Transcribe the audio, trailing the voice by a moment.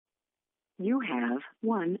You have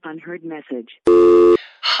one unheard message.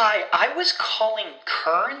 Hi, I was calling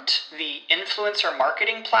Current, the influencer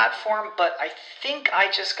marketing platform, but I think I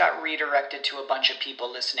just got redirected to a bunch of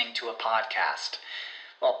people listening to a podcast.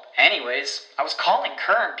 Well, anyways, I was calling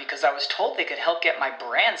Current because I was told they could help get my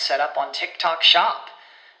brand set up on TikTok Shop,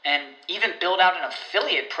 and even build out an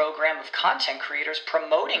affiliate program of content creators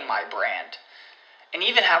promoting my brand, and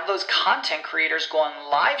even have those content creators go on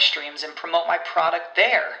live streams and promote my product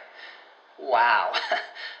there. Wow,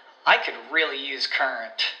 I could really use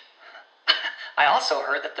Current. I also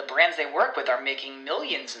heard that the brands they work with are making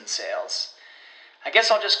millions in sales. I guess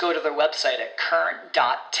I'll just go to their website at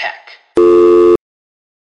current.tech.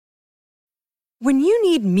 When you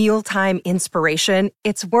need mealtime inspiration,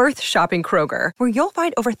 it's worth shopping Kroger, where you'll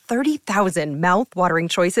find over 30,000 mouth-watering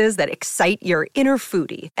choices that excite your inner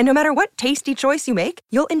foodie. And no matter what tasty choice you make,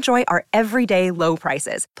 you'll enjoy our everyday low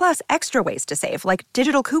prices, plus extra ways to save, like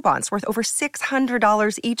digital coupons worth over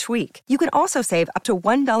 $600 each week. You can also save up to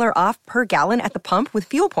 $1 off per gallon at the pump with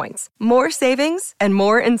fuel points. More savings and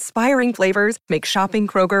more inspiring flavors make shopping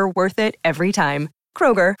Kroger worth it every time.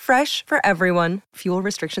 Kroger, fresh for everyone. Fuel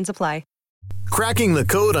restrictions apply. Cracking the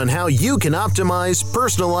code on how you can optimize,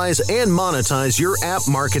 personalize, and monetize your app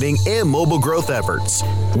marketing and mobile growth efforts.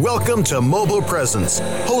 Welcome to Mobile Presence,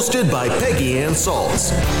 hosted by Peggy Ann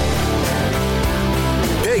Salz.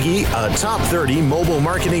 Peggy, a top 30 mobile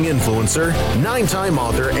marketing influencer, 9-time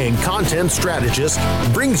author, and content strategist,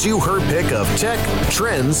 brings you her pick of tech,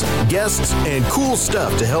 trends, guests, and cool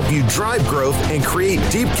stuff to help you drive growth and create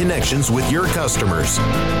deep connections with your customers.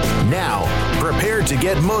 Now, prepare to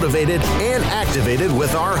get motivated and activated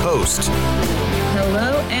with our host.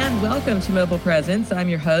 Hello and welcome to Mobile Presence. I'm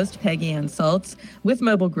your host, Peggy Ann Salz, with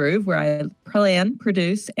Mobile Groove, where I plan,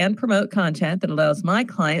 produce, and promote content that allows my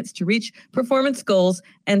clients to reach performance goals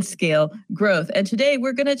and scale growth. And today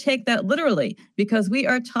we're going to take that literally because we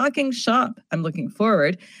are talking shop. I'm looking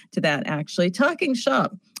forward to that, actually. Talking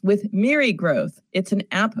shop with Miri Growth. It's an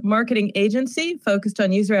app marketing agency focused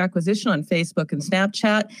on user acquisition on Facebook and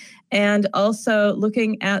Snapchat, and also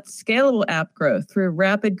looking at scalable app growth through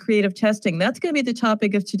rapid creative testing. That's going to be the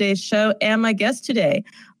topic of today's show. And my guests today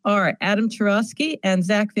are Adam Tarosky and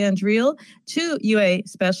Zach Van Driel, two UA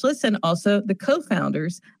specialists and also the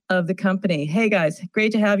co-founders of the company. Hey guys,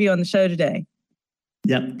 great to have you on the show today.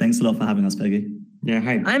 Yeah, thanks a lot for having us, Peggy. Yeah,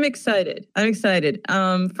 hi. I'm excited.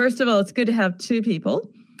 First of all, it's good to have two people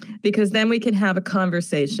because then we can have a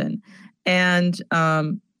conversation. And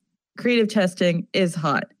creative testing is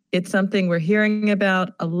hot. It's something we're hearing about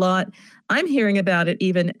a lot. I'm hearing about it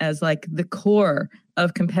even as like the core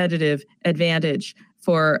of competitive advantage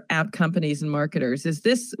for app companies and marketers. Is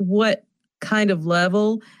this what kind of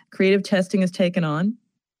level creative testing has taken on?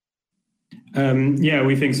 Yeah,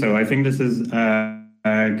 we think so. I think this is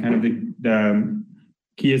kind of the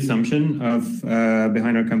key assumption of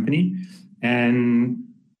behind our company. And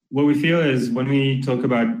what we feel is when we talk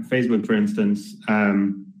about Facebook, for instance,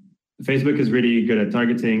 Facebook is really good at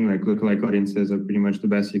targeting. Like lookalike audiences are pretty much the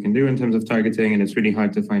best you can do in terms of targeting, and it's really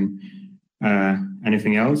hard to find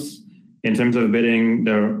anything else. In terms of bidding,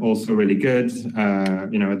 they're also really good. At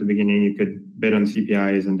the beginning, you could bid on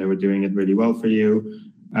CPIs, and they were doing it really well for you.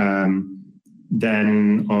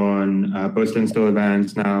 Then on post-install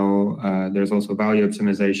events, now there's also value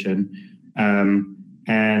optimization.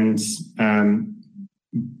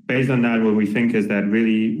 Based on that, what we think is that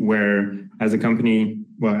really where, as a company,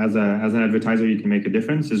 as an advertiser, you can make a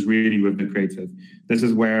difference is really with the creative. This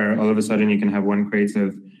is where all of a sudden you can have one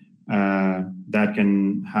creative that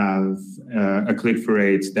can have a click-through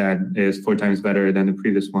rate that is 4 times better than the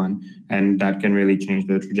previous one, and that can really change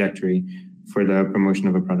the trajectory for the promotion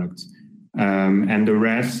of a product. And the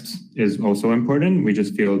rest is also important. We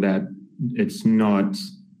just feel that it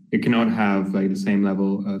cannot have like the same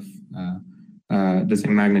level of the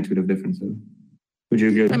same magnitude of differences. Would you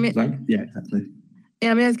agree with that, Zach? Yeah, exactly.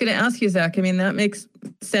 Yeah, I was going to ask you, Zach. That makes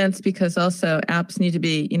sense because also apps need to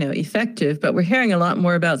be, effective, but we're hearing a lot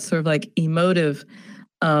more about sort of like emotive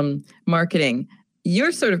marketing.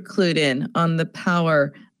 You're sort of clued in on the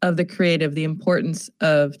power of the creative, the importance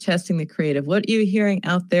of testing the creative. What are you hearing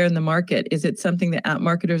out there in the market? Is it something that app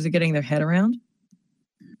marketers are getting their head around?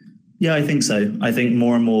 Yeah, I think so. I think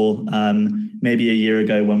more and more, maybe a year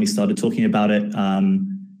ago when we started talking about it,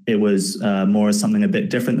 it was more as something a bit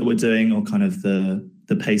different that we're doing, or kind of the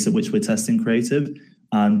pace at which we're testing creative.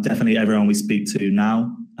 Definitely everyone we speak to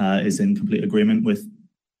now is in complete agreement with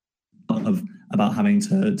about having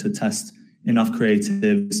to test enough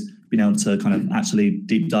creatives, being able to kind of actually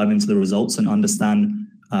deep dive into the results and understand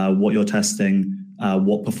what you're testing,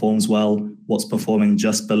 what performs well, what's performing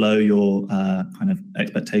just below your kind of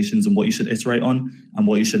expectations and what you should iterate on, and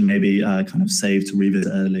what you should maybe kind of save to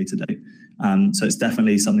revisit at a later date. So it's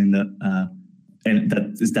definitely something that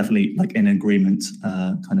that is definitely like in agreement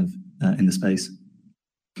in the space.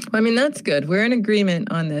 I mean, that's good. We're in agreement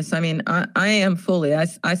on this. I mean, I am fully.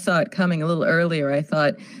 I saw it coming a little earlier. I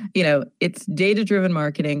thought, it's data-driven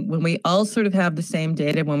marketing. When we all sort of have the same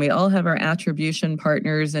data, when we all have our attribution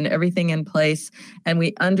partners and everything in place, and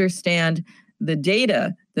we understand the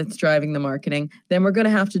data that's driving the marketing, then we're going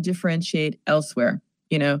to have to differentiate elsewhere.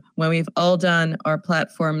 When we've all done our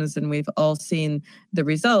platforms and we've all seen the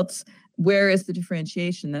results, where is the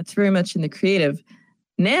differentiation? That's very much in the creative.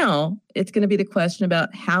 Now it's going to be the question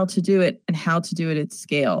about how to do it and how to do it at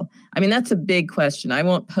scale. I mean, that's a big question. I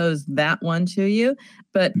won't pose that one to you,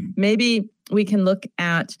 but maybe we can look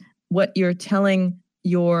at what you're telling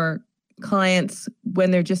your clients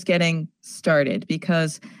when they're just getting started,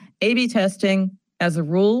 because A/B testing as a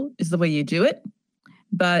rule is the way you do it,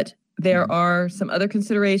 but there are some other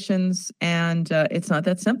considerations and it's not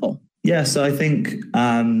that simple. Yeah, so I think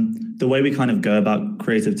the way we kind of go about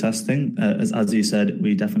creative testing, as you said,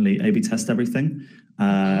 we definitely A/B test everything.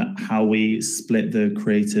 How we split the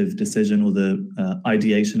creative decision or the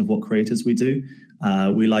ideation of what creatives we do.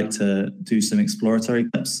 We like to do some exploratory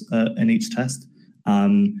steps in each test.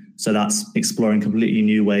 So that's exploring completely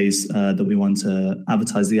new ways that we want to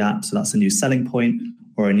advertise the app. So that's a new selling point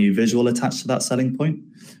or a new visual attached to that selling point.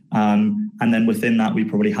 And then within that, we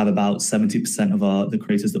probably have about 70% of the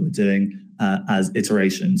creatives that we're doing as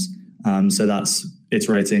iterations. So that's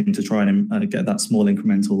iterating to try and get that small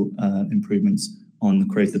incremental improvements on the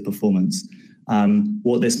creative performance.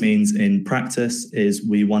 What this means in practice is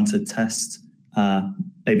we want to test,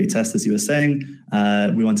 A/B test, as you were saying.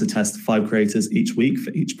 We want to test 5 creators each week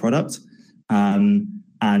for each product.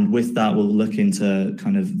 And with that, we'll look into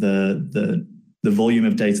kind of the volume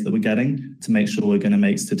of data that we're getting to make sure we're going to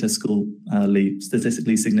make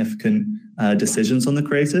statistically significant decisions on the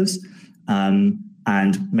creatives,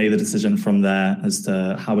 and make the decision from there as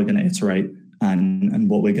to how we're going to iterate and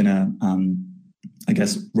what we're going to,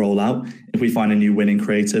 roll out. If we find a new winning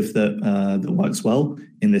creative that works well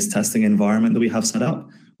in this testing environment that we have set up,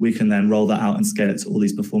 we can then roll that out and scale it to all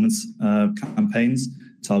these performance campaigns,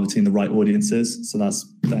 targeting the right audiences. So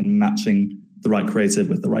that's then matching the right creative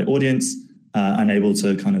with the right audience, and able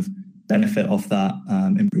to kind of benefit off that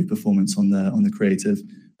improved performance on the creative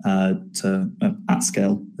at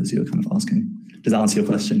scale, as you were kind of asking. Does that answer your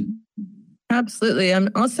question? Absolutely. I'm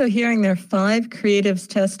also hearing there are 5 creatives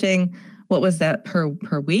testing. What was that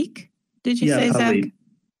per week? Did you say, Zach? Week.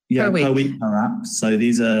 Yeah, per week per app. So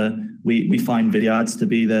these are we find video ads to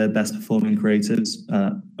be the best performing creatives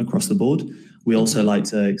across the board. We also like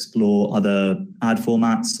to explore other ad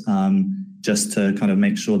formats, just to kind of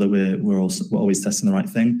make sure that we're always testing the right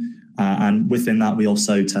thing. And within that, we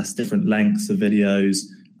also test different lengths of videos.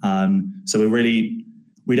 So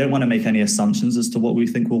we don't want to make any assumptions as to what we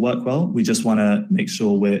think will work well. We just want to make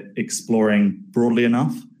sure we're exploring broadly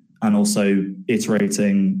enough and also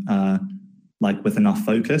iterating with enough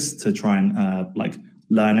focus to try and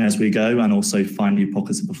learn as we go and also find new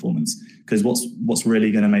pockets of performance. Because what's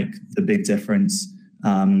really going to make the big difference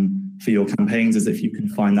for your campaigns is if you can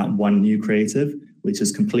find that one new creative, which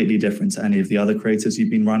is completely different to any of the other creatives you've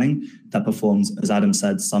been running, that performs, as Adam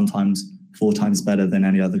said, sometimes 4 times better than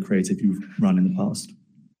any other creative you've run in the past.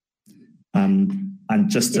 And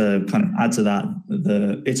just to kind of add to that,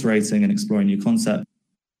 the iterating and exploring new concepts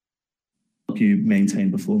help you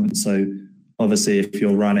maintain performance. So obviously, if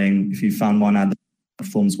you found one ad that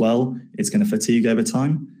performs well, it's going to fatigue over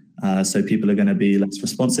time. So people are going to be less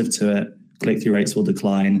responsive to it, click-through rates will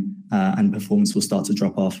decline, and performance will start to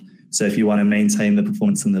drop off. So if you want to maintain the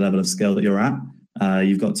performance and the level of scale that you're at,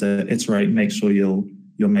 you've got to iterate, make sure you're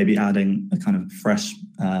maybe adding a kind of fresh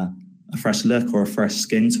look or a fresh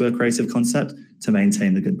skin to a creative concept to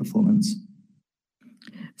maintain the good performance.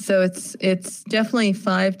 So it's definitely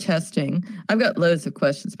 5 testing. I've got loads of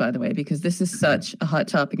questions, by the way, because this is such a hot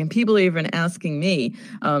topic, and people are even asking me.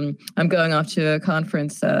 I'm going off to a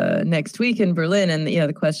conference next week in Berlin, and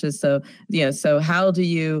the question is, so how do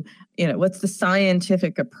you, what's the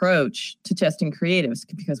scientific approach to testing creatives?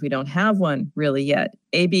 Because we don't have one really yet.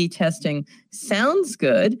 A/B testing sounds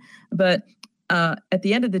good, but at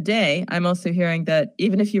the end of the day, I'm also hearing that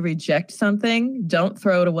even if you reject something, don't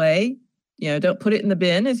throw it away. Don't put it in the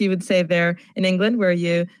bin, as you would say there in England, where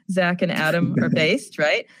you, Zach and Adam are based,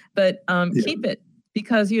 right? But keep it,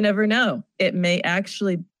 because you never know. It may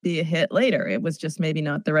actually be a hit later. It was just maybe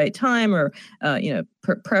not the right time, or,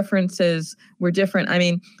 preferences were different. I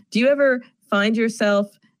mean, do you ever find yourself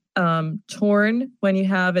torn when you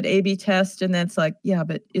have an A/B test and that's like, yeah,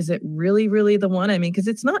 but is it really, really the one? I mean, because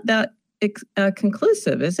it's not that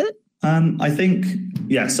conclusive, is it? I think,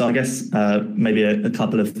 yeah. So I guess maybe a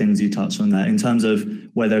couple of things you touched on there in terms of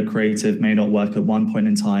whether creative may not work at one point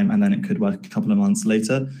in time and then it could work a couple of months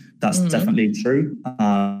later. That's definitely true.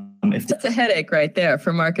 It's a headache right there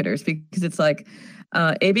for marketers because it's like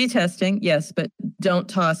A/B testing, yes, but don't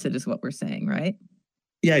toss it is what we're saying, right?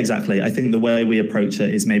 Yeah, exactly. I think the way we approach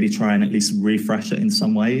it is maybe try and at least refresh it in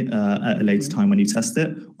some way at a later time when you test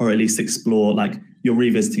it, or at least explore, like you're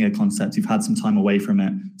revisiting a concept, you've had some time away from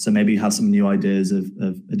it. So maybe you have some new ideas of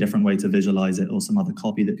a different way to visualize it or some other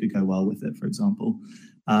copy that could go well with it, for example.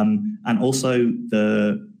 And also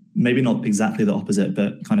maybe not exactly the opposite,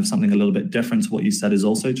 but kind of something a little bit different to what you said is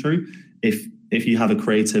also true. If you have a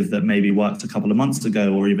creative that maybe worked a couple of months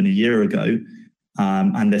ago or even a year ago,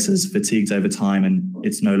 and this is fatigued over time and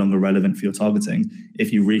it's no longer relevant for your targeting,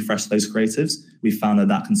 if you refresh those creatives, we found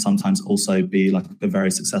that can sometimes also be like a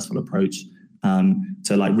very successful approach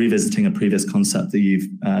to like revisiting a previous concept that you've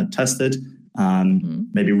tested,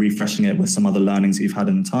 maybe refreshing it with some other learnings that you've had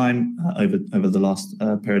in the time over the last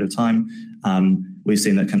period of time. We've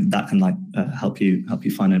seen that can help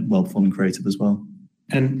you find a well-performing creative as well.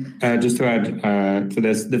 And just to add to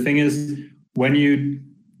this, the thing is, when you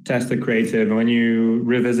test a creative, when you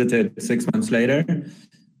revisit it 6 months later,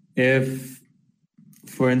 if,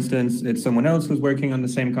 for instance, it's someone else who's working on the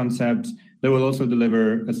same concept, they will also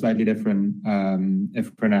deliver a slightly different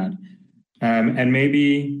ad. And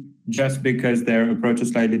maybe just because their approach is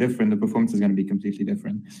slightly different, the performance is going to be completely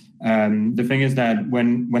different. The thing is that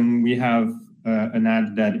when we have an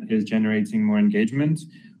ad that is generating more engagement,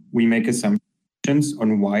 we make assumptions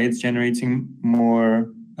on why it's generating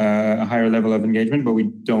a higher level of engagement, but we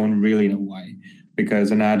don't really know why, because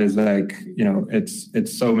an ad is like,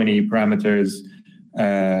 it's so many parameters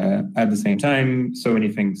at the same time, so many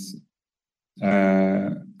things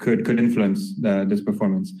could influence this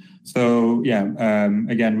performance. So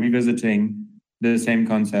again, revisiting the same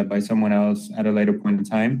concept by someone else at a later point in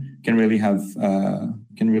time can really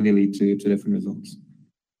lead to different results.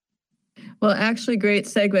 Well, actually, great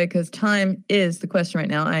segue, because time is the question right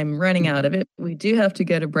now. I'm running out of it. We do have to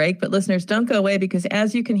go to break, but listeners, don't go away, because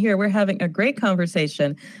as you can hear, we're having a great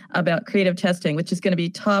conversation about creative testing, which is going to be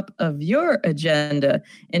top of your agenda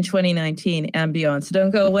in 2019 and beyond. So don't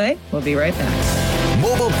go away. We'll be right back.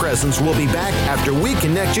 Mobile Presence will be back after we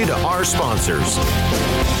connect you to our sponsors.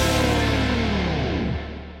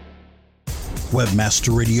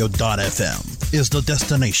 WebmasterRadio.fm is the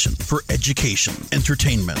destination for education,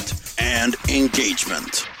 entertainment, and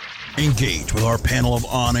engagement. Engage with our panel of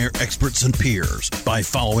on-air experts and peers by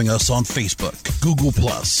following us on Facebook, Google+,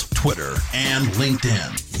 Twitter, and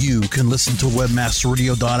LinkedIn. You can listen to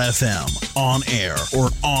WebmasterRadio.fm on air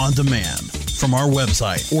or on demand from our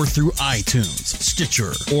website or through iTunes,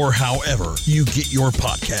 Stitcher, or however you get your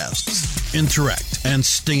podcasts. Interact and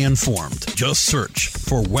stay informed. Just search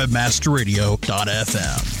for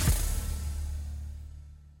WebmasterRadio.fm.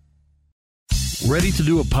 Ready to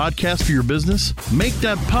do a podcast for your business? Make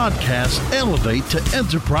that podcast elevate to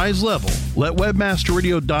enterprise level. Let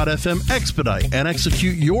WebmasterRadio.fm expedite and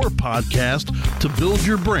execute your podcast to build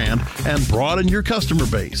your brand and broaden your customer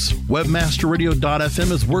base. WebmasterRadio.fm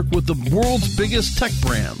has worked with the world's biggest tech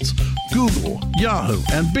brands, Google, Yahoo,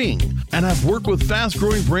 and Bing, and have worked with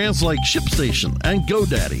fast-growing brands like ShipStation and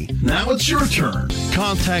GoDaddy. Now it's your turn.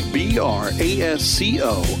 Contact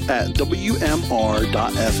BRASCO at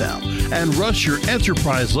WMR.fm and rush your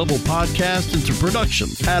enterprise-level podcast into production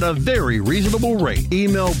at a very reasonable rate.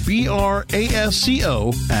 Email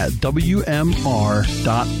BRASCO at WMR.fm.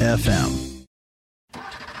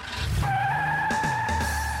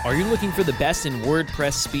 Are you looking for the best in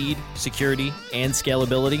WordPress speed, security, and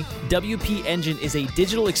scalability? WP Engine is a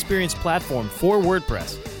digital experience platform for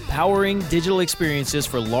WordPress, powering digital experiences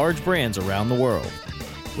for large brands around the world.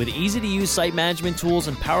 With easy-to-use site management tools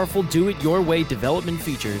and powerful do-it-your-way development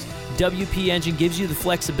features, WP Engine gives you the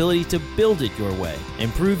flexibility to build it your way.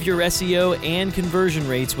 Improve your SEO and conversion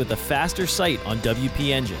rates with a faster site on WP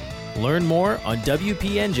Engine. Learn more on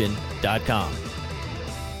WPEngine.com.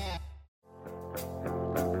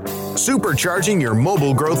 Supercharging your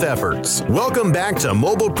mobile growth efforts. Welcome back to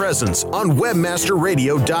Mobile Presence on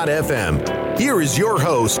WebmasterRadio.fm. Here is your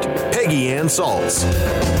host, Peggy Ann Saltz.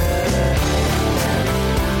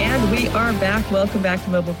 And we are back. Welcome back to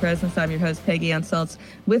Mobile Presence. I'm your host, Peggy Ann Saltz,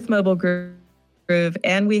 with Mobile Groove.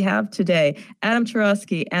 And we have today Adam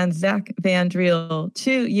Chorosky and Zach Van Driel,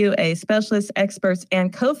 two UA specialists, experts,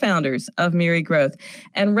 and co-founders of Miri Growth.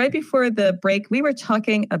 And right before the break, we were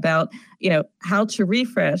talking about, how to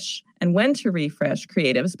refresh and when to refresh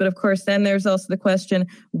creatives. But of course, then there's also the question,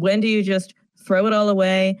 when do you just throw it all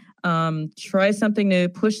away, try something new,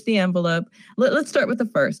 push the envelope? Let's start with the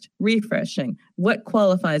first, refreshing. What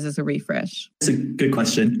qualifies as a refresh? It's a good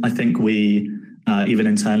question. I think we, even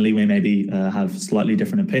internally, we maybe have slightly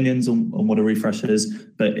different opinions on what a refresh is.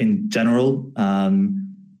 But in general,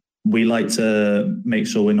 we like to make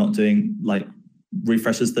sure we're not doing like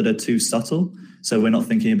refreshes that are too subtle. So we're not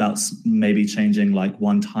thinking about maybe changing like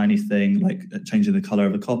one tiny thing, like changing the color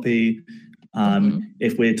of a copy.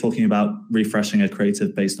 If we're talking about refreshing a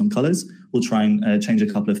creative based on colors, we'll try and change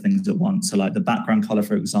a couple of things at once. So like the background color,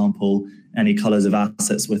 for example, any colors of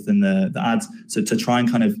assets within the ads. So to try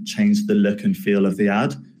and kind of change the look and feel of the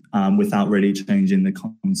ad without really changing the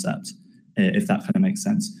concept, if that kind of makes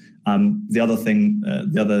sense. The other thing,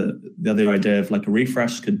 the other idea of like a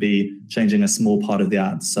refresh could be changing a small part of the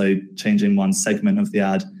ad. So changing one segment of the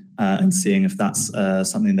ad and seeing if that's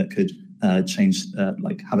something that could change,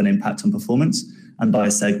 like have an impact on performance. And by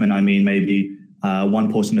segment, I mean maybe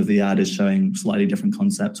one portion of the ad is showing slightly different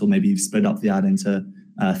concepts, or maybe you've split up the ad into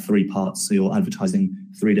 3 parts. So you're advertising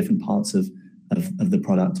 3 different parts of the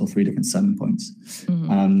product, or 3 different selling points. Do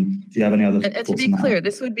you have any other thoughts? And to be clear,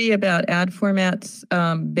 this would be about ad formats,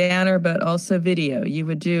 banner, but also video. You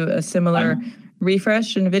would do a similar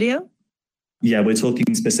refresh in video? Yeah, we're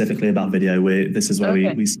talking specifically about video. This is where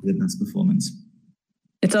we see the best performance.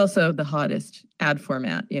 It's also the hottest ad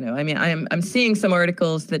format. You know, I mean, I'm seeing some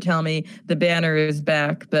articles that tell me the banner is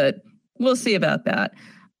back, but we'll see about that.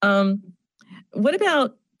 What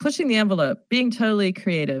about pushing the envelope, being totally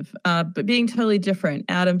creative, but being totally different?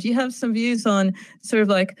 Adam, do you have some views on sort of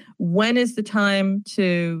like when is the time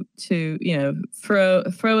to throw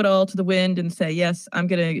it all to the wind and say, yes, I'm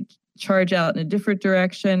going to charge out in a different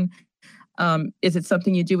direction? Is it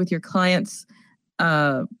something you do with your clients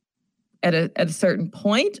at a certain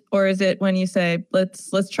point, or is it when you say,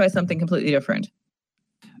 let's try something completely different?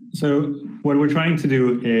 So what we're trying to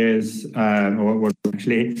do is, is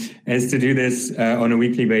to do this on a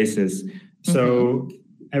weekly basis. So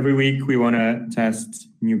every week we want to test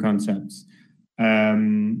new concepts.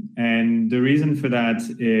 And the reason for that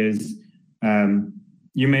is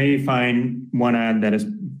you may find one ad that is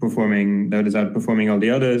outperforming all the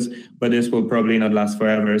others, but this will probably not last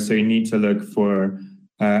forever. So you need to look for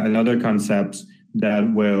another concept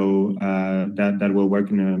that will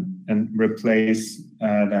work and replace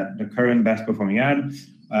the current best performing ad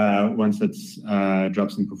once it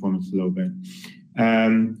drops in performance a little bit.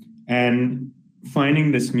 And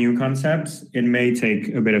finding this new concept, it may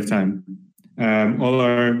take a bit of time. All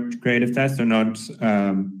our creative tests are not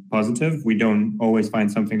positive. We don't always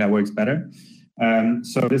find something that works better.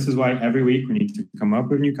 So this is why every week we need to come up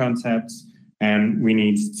with new concepts and we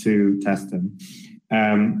need to test them.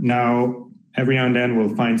 Now, every now and then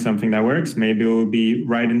we'll find something that works. Maybe it will be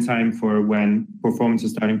right in time for when performance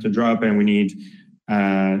is starting to drop and we need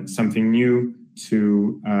something new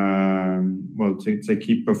to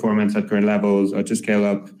keep performance at current levels or to scale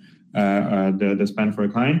up the spend for a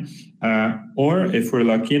client. Or if we're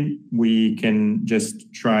lucky, we can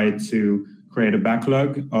just try to create a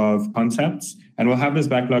backlog of concepts, and we'll have this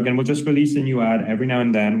backlog and we'll just release a new ad every now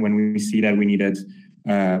and then when we see that we need it.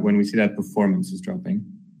 When we see that performance is dropping.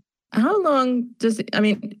 How long is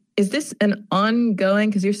this an ongoing,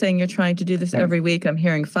 because you're saying you're trying to do this every week. I'm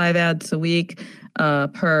hearing 5 ads a week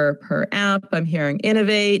per app. I'm hearing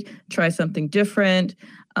innovate, try something different,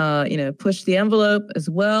 push the envelope as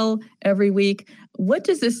well every week. What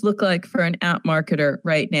does this look like for an app marketer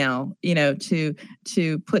right now, to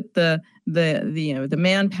put the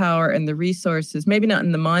manpower and the resources, maybe not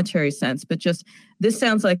in the monetary sense, but just this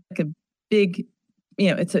sounds like a big,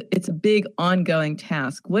 it's a big ongoing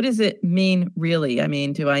task. What does it mean really? I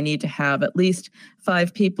mean, do I need to have at least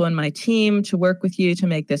 5 people in my team to work with you to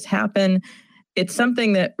make this happen? It's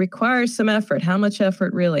something that requires some effort. How much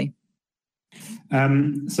effort really?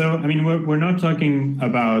 We're not talking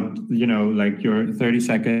about, like your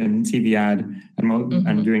 30-second TV ad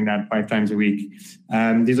and doing that 5 times a week.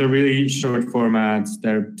 These are really short formats.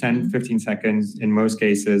 They're 10, 15 seconds in most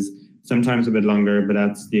cases, sometimes a bit longer, but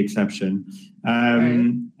that's the exception.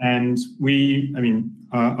 And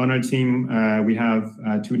on our team, we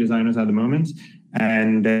have 2 designers at the moment,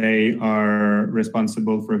 and they are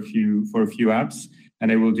responsible for a few apps,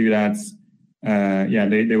 and they will do that.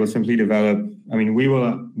 They will simply develop. We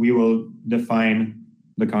will define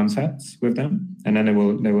the concepts with them, and then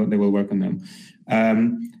they will work on them.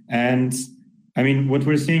 What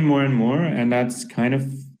we're seeing more and more, and that's kind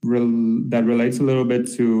of that relates a little bit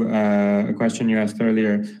to a question you asked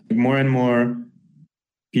earlier. Like more and more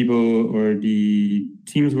people or the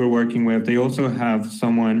teams we're working with, they also have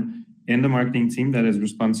someone in the marketing team that is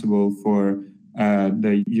responsible for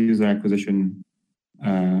the user acquisition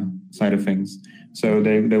side of things. So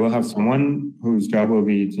they will have someone whose job will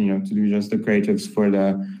be to do just the creatives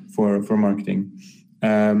for marketing.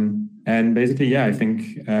 And basically, I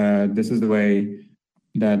think this is the way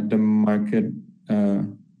that the market,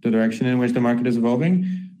 the direction in which the market is evolving,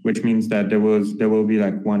 which means that there will be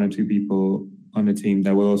like 1 or 2 people on the team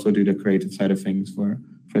that will also do the creative side of things for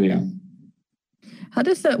the app. How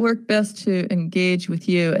does that work best to engage with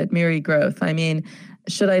you at Miri Growth? I mean,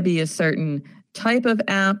 should I be a certain type of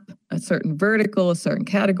app, a certain vertical, a certain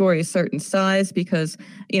category, a certain size? Because,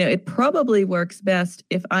 it probably works best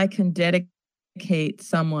if I can dedicate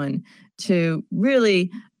someone to really,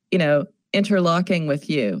 interlocking with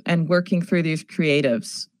you and working through these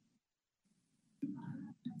creatives.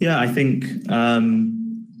 Yeah, I think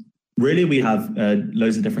really we have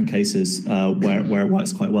loads of different cases where it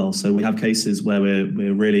works quite well. So we have cases where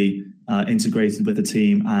we're really integrated with the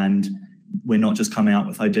team, and we're not just coming out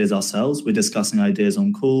with ideas ourselves. We're discussing ideas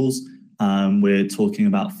on calls. We're talking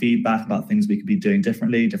about feedback, about things we could be doing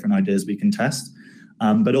differently, different ideas we can test.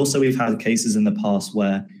 But also we've had cases in the past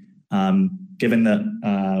where, given that,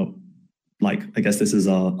 I guess this is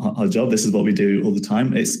our job, this is what we do all the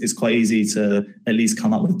time, it's quite easy to at least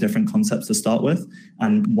come up with different concepts to start with.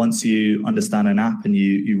 And once you understand an app and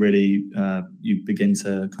you really you begin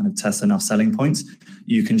to kind of test enough selling points,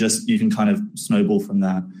 you can kind of snowball from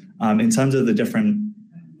there. In terms of the different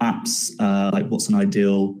apps, what's an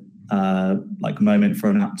ideal moment for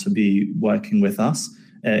an app to be working with us,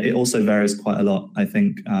 it also varies quite a lot. I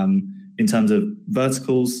think in terms of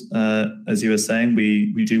verticals, as you were saying,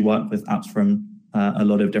 we do work with apps from a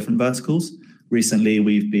lot of different verticals. Recently,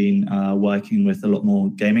 we've been working with a lot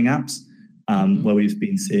more gaming apps, where we've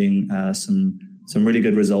been seeing some really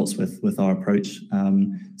good results with our approach.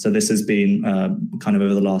 So this has been kind of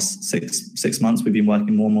over the last six months, we've been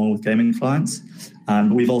working more and more with gaming clients.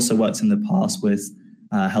 But we've also worked in the past with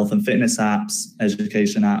health and fitness apps,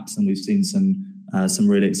 education apps, and we've seen some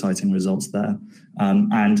really exciting results there.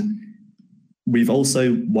 And we've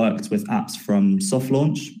also worked with apps from soft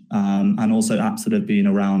launch, and also apps that have been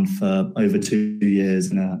around for over 2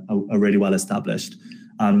 years and are really well established.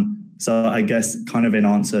 So I guess kind of in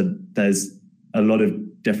answer, there's a lot of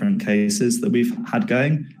different cases that we've had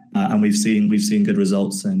going, and we've seen good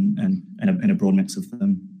results in a broad mix of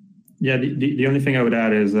them. Yeah, the only thing I would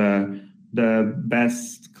add is the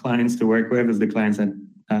best clients to work with is the clients that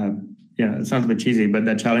it sounds a bit cheesy, but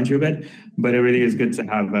that challenge you a bit. But it really is good to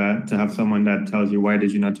have someone that tells you, why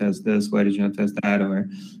did you not test this? Why did you not test that? Or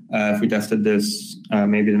if we tested this,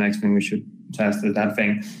 maybe the next thing we should test is that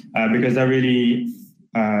thing, because that really.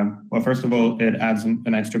 Well, first of all, it adds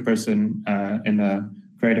an extra person in the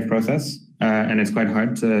creative process, and it's quite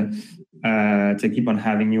hard to keep on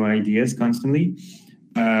having new ideas constantly.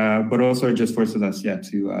 But also, it just forces us,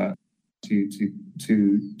 to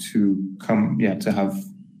have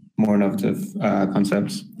more innovative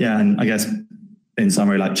concepts. Yeah, and I guess in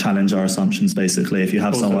summary, challenge our assumptions. Basically, if you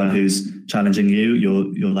have someone who's challenging you,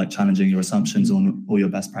 you're challenging your assumptions on all your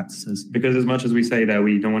best practices. Because as much as we say that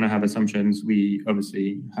we don't want to have assumptions, we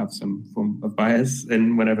obviously have some form of bias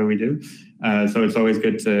in whatever we do. So it's always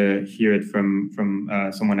good to hear it from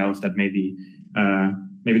someone else that maybe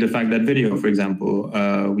the fact that video, for example,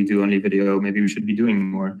 we do only video. Maybe we should be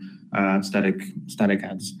doing more static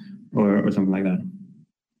ads or something like that.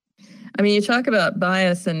 I mean, you talk about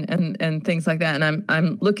bias and things like that, and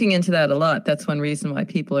I'm looking into that a lot. That's one reason why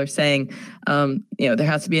people are saying, there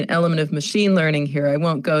has to be an element of machine learning here. I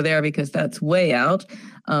won't go there because that's way out.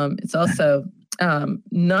 It's also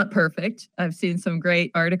not perfect. I've seen some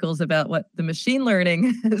great articles about what the machine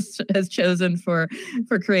learning has chosen for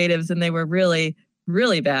creatives, and they were really,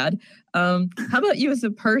 really bad. How about you as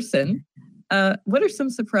a person? What are some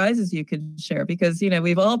surprises you could share? Because,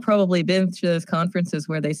 we've all probably been to those conferences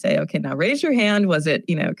where they say, okay, now raise your hand. Was it,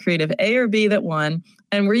 creative A or B that won?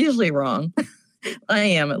 And we're usually wrong. I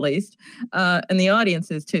am, at least. And the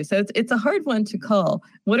audience is too. So it's a hard one to call.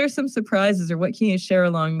 What are some surprises, or what can you share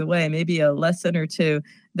along the way? Maybe a lesson or two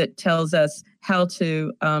that tells us how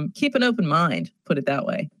to keep an open mind, put it that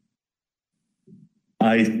way.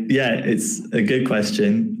 It's a good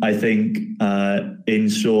question. I think, in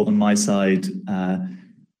short, on my side,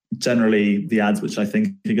 generally the ads which I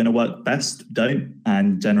think are going to work best don't,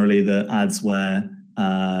 and generally the ads where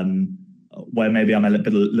maybe I'm a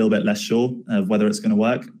little bit less sure of whether it's going to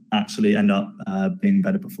work actually end up being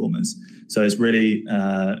better performers. So it's really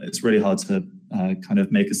hard to kind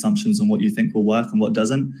of make assumptions on what you think will work and what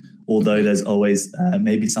doesn't. Although there's always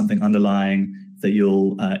maybe something underlying that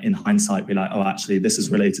you'll, in hindsight, be like, oh, actually, this is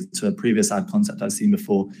related to a previous ad concept I've seen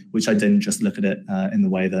before, which I didn't just look at it in the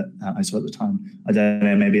way that I saw at the time. I don't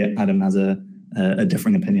know, maybe Adam has a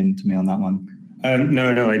differing opinion to me on that one.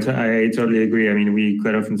 No, I totally agree. I mean, we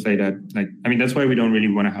quite often say that, that's why we don't really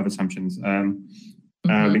want to have assumptions,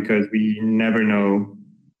 because we never know,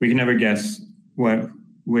 we can never guess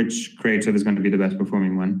which creative is going to be the best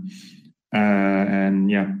performing one.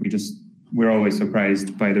 We're always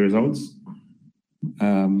surprised by the results.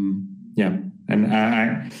 I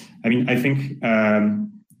think,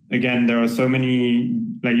 again, there are so many,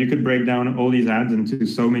 you could break down all these ads into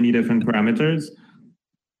so many different parameters,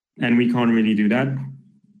 and we can't really do that.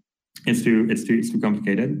 It's too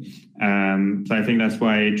complicated. So I think that's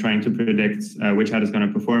why trying to predict which ad is going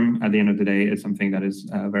to perform at the end of the day is something that is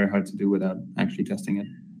very hard to do without actually testing it.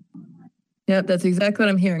 Yep, that's exactly what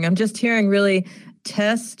I'm hearing. I'm just hearing really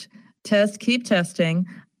test, keep testing,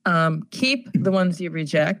 keep the ones you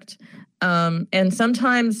reject. And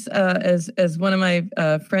sometimes, as one of my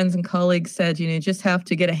friends and colleagues said, you just have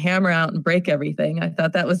to get a hammer out and break everything. I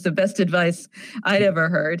thought that was the best advice I'd ever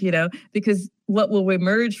heard, because what will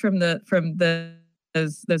emerge from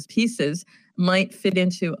those pieces might fit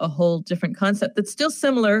into a whole different concept that's still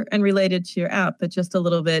similar and related to your app, but just a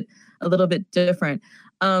little bit different.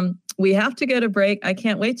 We have to go to break. I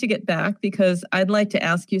can't wait to get back because I'd like to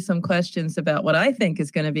ask you some questions about what I think is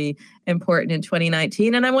going to be important in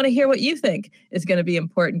 2019. And I want to hear what you think is going to be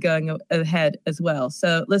important going ahead as well.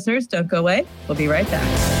 So listeners, don't go away. We'll be right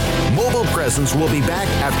back. Mobile Presence will be back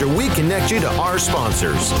after we connect you to our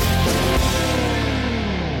sponsors.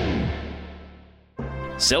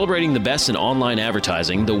 Celebrating the best in online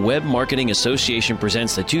advertising, the Web Marketing Association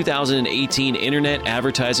presents the 2018 Internet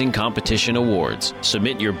Advertising Competition Awards.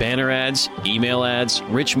 Submit your banner ads, email ads,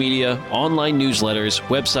 rich media, online newsletters,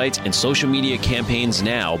 websites, and social media campaigns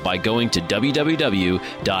now by going to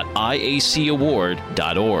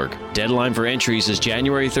www.iacaward.org. Deadline for entries is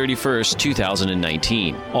January 31st,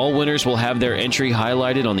 2019. All winners will have their entry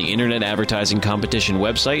highlighted on the Internet Advertising Competition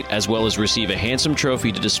website, as well as receive a handsome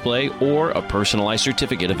trophy to display or a personalized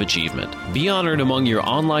certificate of achievement. Be honored among your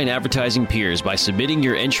online advertising peers by submitting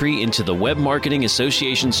your entry into the Web Marketing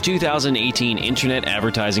Association's 2018 Internet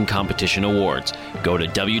Advertising Competition Awards. Go to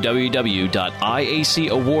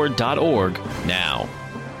www.iacaward.org now.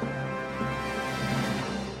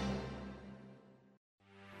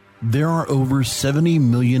 There are over 70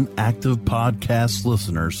 million active podcast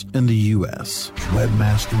listeners in the U.S.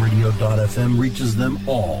 Webmasterradio.fm reaches them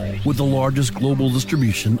all with the largest global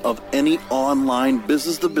distribution of any online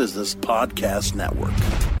business-to-business podcast network.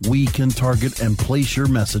 We can target and place your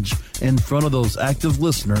message in front of those active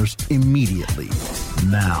listeners immediately.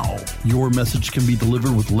 Now, your message can be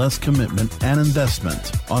delivered with less commitment and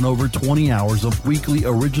investment on over 20 hours of weekly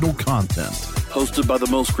original content hosted by the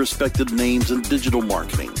most respected names in digital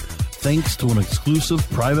marketing, thanks to an exclusive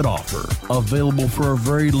private offer available for a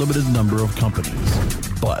very limited number of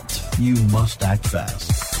companies. But you must act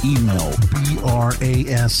fast. Email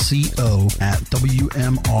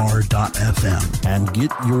brasco@wmr.fm and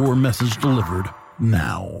get your message delivered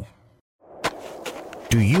now.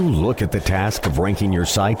 Do you look at the task of ranking your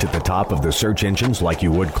site at the top of the search engines like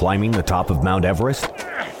you would climbing the top of Mount Everest?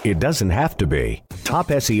 It doesn't have to be.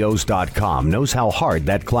 TopSEOs.com knows how hard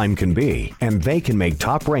that climb can be, and they can make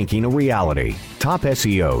top ranking a reality. Top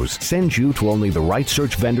SEOs sends you to only the right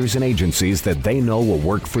search vendors and agencies that they know will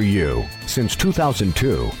work for you. Since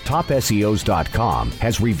 2002, TopSEOs.com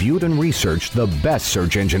has reviewed and researched the best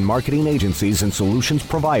search engine marketing agencies and solutions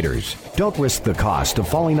providers. Don't risk the cost of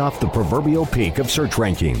falling off the proverbial peak of search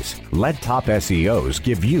rankings. Let Top SEOs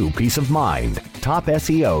give you peace of mind.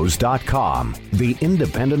 TopSEOs.com, the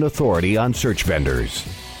independent authority on search vendors.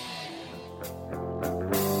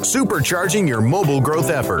 Supercharging your mobile growth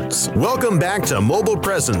efforts. Welcome back to Mobile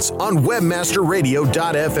Presence on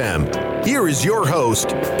WebmasterRadio.fm. Here is your host,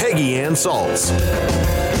 Peggy Ann Saltz.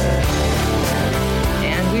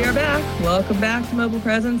 And we are back. Welcome back to Mobile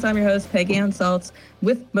Presence. I'm your host, Peggy Ann Saltz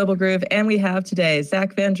with Mobile Groove. And we have today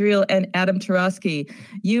Zach Van Driel and Adam Tarosky,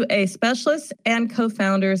 UA specialists and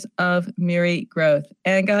co-founders of Miri Growth.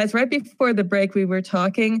 And guys, right before the break, we were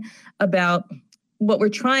talking about what we're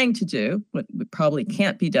trying to do, what probably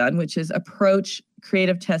can't be done, which is approach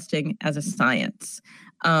creative testing as a science.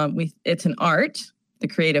 It's an art, the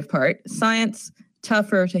creative part. Science,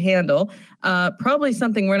 tougher to handle. Probably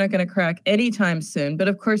something we're not going to crack anytime soon. But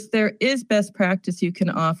of course, there is best practice you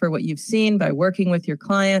can offer, what you've seen by working with your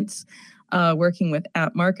clients, working with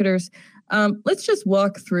app marketers. Let's just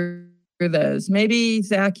walk through those. Maybe,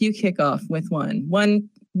 Zach, you kick off with one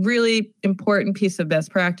really important piece of best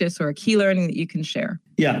practice or a key learning that you can share.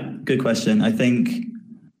 Yeah, good question. I think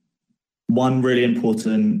one really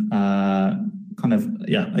important lesson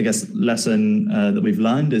that we've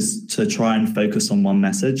learned is to try and focus on one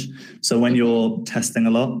message. So when you're testing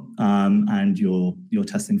a lot and you're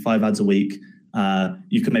testing 5 ads a week,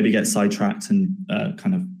 you can maybe get sidetracked and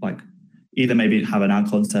either maybe have an ad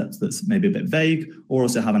concept that's maybe a bit vague, or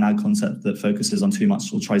also have an ad concept that focuses on too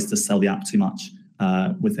much or tries to sell the app too much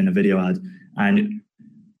within a video ad. And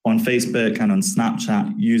on Facebook and on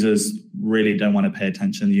Snapchat, users really don't want to pay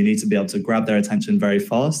attention. You need to be able to grab their attention very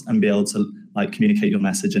fast and be able to communicate your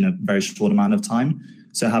message in a very short amount of time.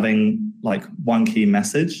 So having one key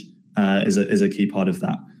message is a key part of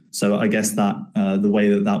that. So I guess that the way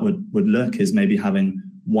that would look is maybe having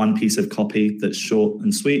one piece of copy that's short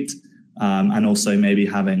and sweet, and also maybe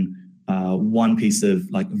having one piece of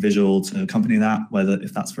visual to accompany that, whether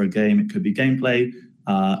if that's for a game, it could be gameplay,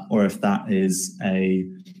 or if that is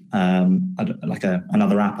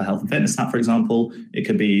another app, a health and fitness app, for example, it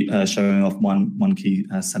could be showing off one key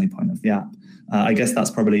selling point of the app. I guess that's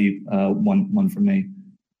probably one from me.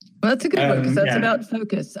 Well, that's a good one because that's about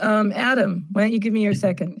focus. Adam, why don't you give me your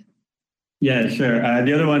second? Yeah, sure.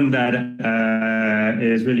 The other one that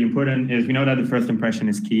is really important is we know that the first impression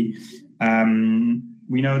is key.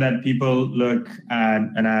 We know that people look at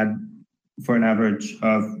an ad for an average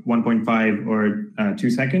of 1.5 or 2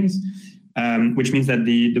 seconds, which means that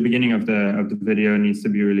the beginning of the video needs to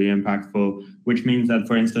be really impactful, which means that,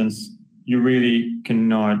 for instance, you really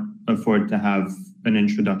cannot afford to have an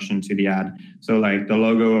introduction to the ad. So the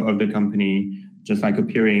logo of the company just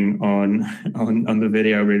appearing on the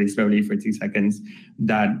video really slowly for 2 seconds,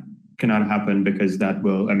 that cannot happen because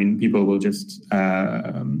people will just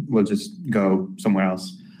go somewhere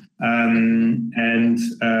else. And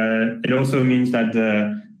it also means that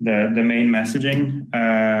the main messaging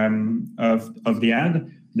of the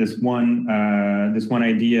ad, this one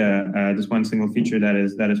idea, this one single feature that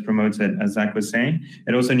is promoted, as Zach was saying,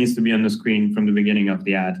 it also needs to be on the screen from the beginning of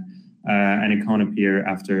the ad, and it can't appear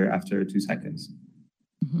after 2 seconds.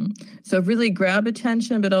 Mm-hmm. So really grab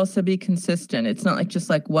attention, but also be consistent. It's not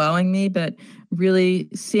just wowing me, but really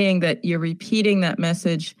seeing that you're repeating that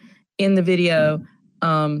message in the video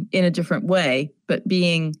in a different way, but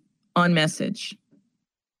being on message.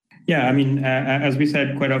 Yeah, as we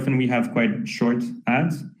said, quite often we have quite short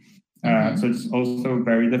ads. So it's also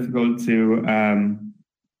very difficult to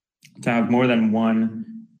have more than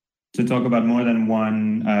one, to talk about more than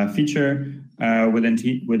one feature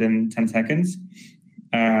within 10 seconds.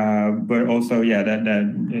 But also,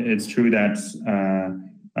 that it's true that,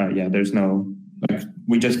 there's no,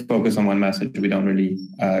 we just focus on one message. We don't really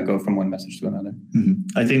go from one message to another.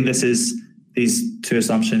 Mm-hmm. I think these two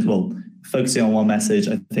assumptions, focusing on one message,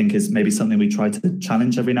 I think is maybe something we try to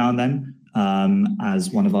challenge every now and then as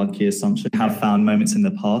one of our key assumptions. We have found moments in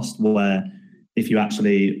the past where if you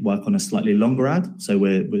actually work on a slightly longer ad, so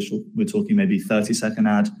we're talking maybe 30-second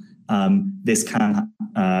ad, this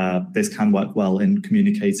can work well in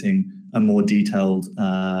communicating a more detailed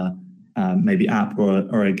maybe app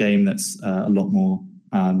or a game that's a lot more.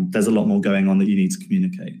 There's a lot more going on that you need to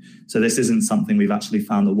communicate. So this isn't something we've actually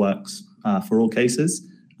found that works for all cases.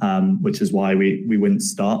 Which is why we wouldn't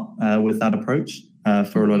start with that approach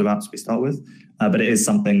for a lot of apps we start with. But it is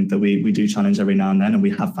something that we do challenge every now and then, and we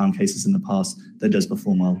have found cases in the past that does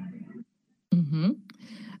perform well. Mm-hmm.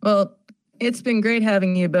 Well, it's been great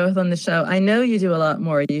having you both on the show. I know you do a lot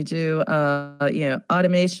more. You do,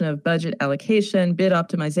 automation of budget allocation, bid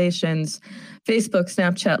optimizations, Facebook,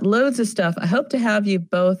 Snapchat, loads of stuff. I hope to have you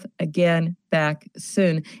both again back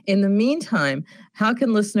soon. In the meantime, how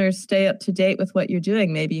can listeners stay up to date with what you're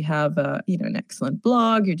doing? Maybe you have, an excellent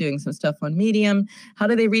blog. You're doing some stuff on Medium. How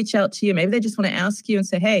do they reach out to you? Maybe they just want to ask you and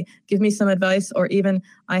say, hey, give me some advice, or even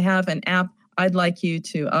I have an app I'd like you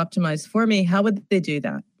to optimize for me. How would they do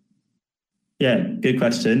that? Yeah, good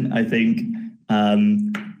question. I think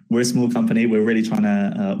we're a small company. We're really trying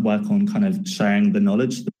to work on kind of sharing the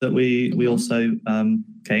knowledge that we also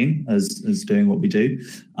gain as doing what we do.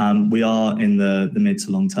 We are in the mid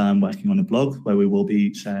to long term working on a blog where we will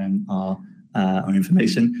be sharing our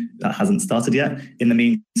information. That hasn't started yet. In the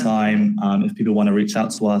meantime, if people want to reach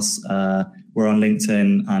out to us, we're on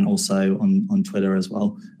LinkedIn and also on Twitter as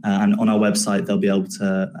well. And on our website, they'll be able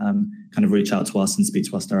to kind of reach out to us and speak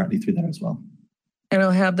to us directly through there as well. And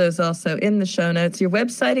I'll have those also in the show notes. Your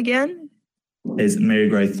website again? Is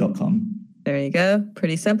myriagrowth.com. There you go.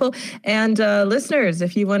 Pretty simple. And listeners,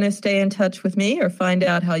 if you want to stay in touch with me or find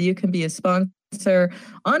out how you can be a sponsor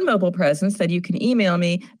on Mobile Presence that you can email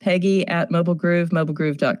me,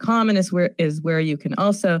 Peggy@mobilegroove.com, and is where you can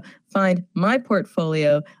also find my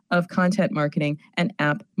portfolio of content marketing and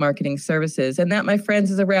app marketing services. And that, my friends,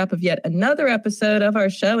 is a wrap of yet another episode of our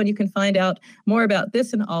show. And you can find out more about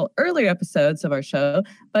this and all earlier episodes of our show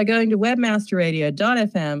by going to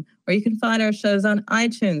webmasterradio.fm, or you can find our shows on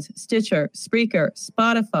iTunes, Stitcher, Spreaker,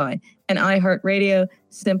 Spotify, and iHeartRadio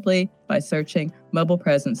simply by searching Mobile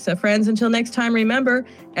Presence. So friends, until next time, remember,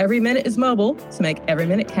 every minute is mobile, so make every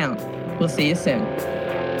minute count. We'll see you soon.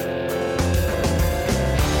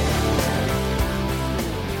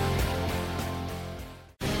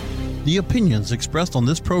 The opinions expressed on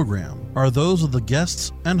this program are those of the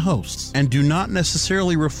guests and hosts and do not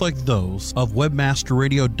necessarily reflect those of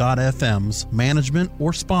webmasterradio.fm's management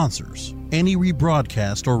or sponsors. Any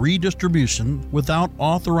rebroadcast or redistribution without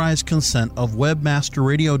authorized consent of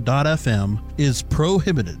webmasterradio.fm is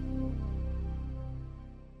prohibited.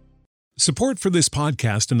 Support for this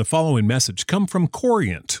podcast and the following message come from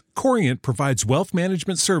Corient. Corient provides wealth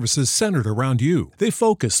management services centered around you. They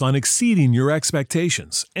focus on exceeding your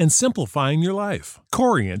expectations and simplifying your life.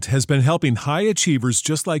 Corient has been helping high achievers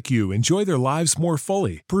just like you enjoy their lives more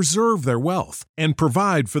fully, preserve their wealth, and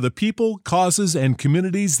provide for the people, causes, and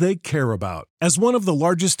communities they care about. As one of the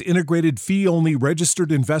largest integrated fee-only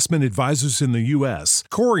registered investment advisors in the U.S.,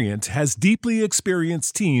 Corient has deeply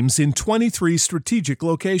experienced teams in 23 strategic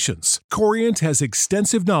locations. Corient has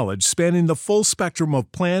extensive knowledge spanning the full spectrum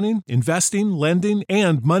of planning, investing, lending,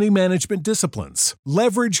 and money management disciplines.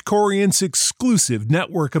 Leverage Corient's exclusive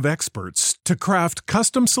network of experts to craft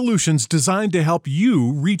custom solutions designed to help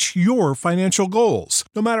you reach your financial goals,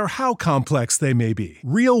 no matter how complex they may be.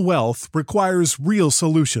 Real wealth requires real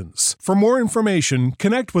solutions. For more information,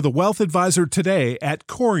 connect with a wealth advisor today at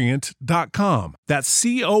Corient.com. That's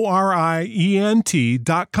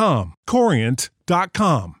Corient.com.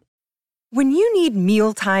 Corient.com. When you need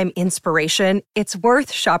mealtime inspiration, it's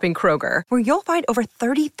worth shopping Kroger, where you'll find over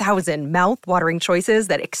 30,000 mouth-watering choices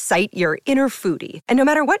that excite your inner foodie. And no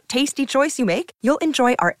matter what tasty choice you make, you'll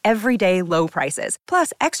enjoy our everyday low prices,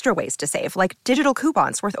 plus extra ways to save, like digital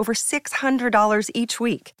coupons worth over $600 each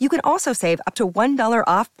week. You can also save up to $1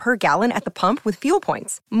 off per gallon at the pump with fuel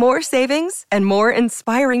points. More savings and more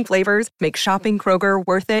inspiring flavors make shopping Kroger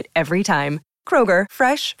worth it every time. Kroger,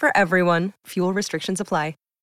 fresh for everyone. Fuel restrictions apply.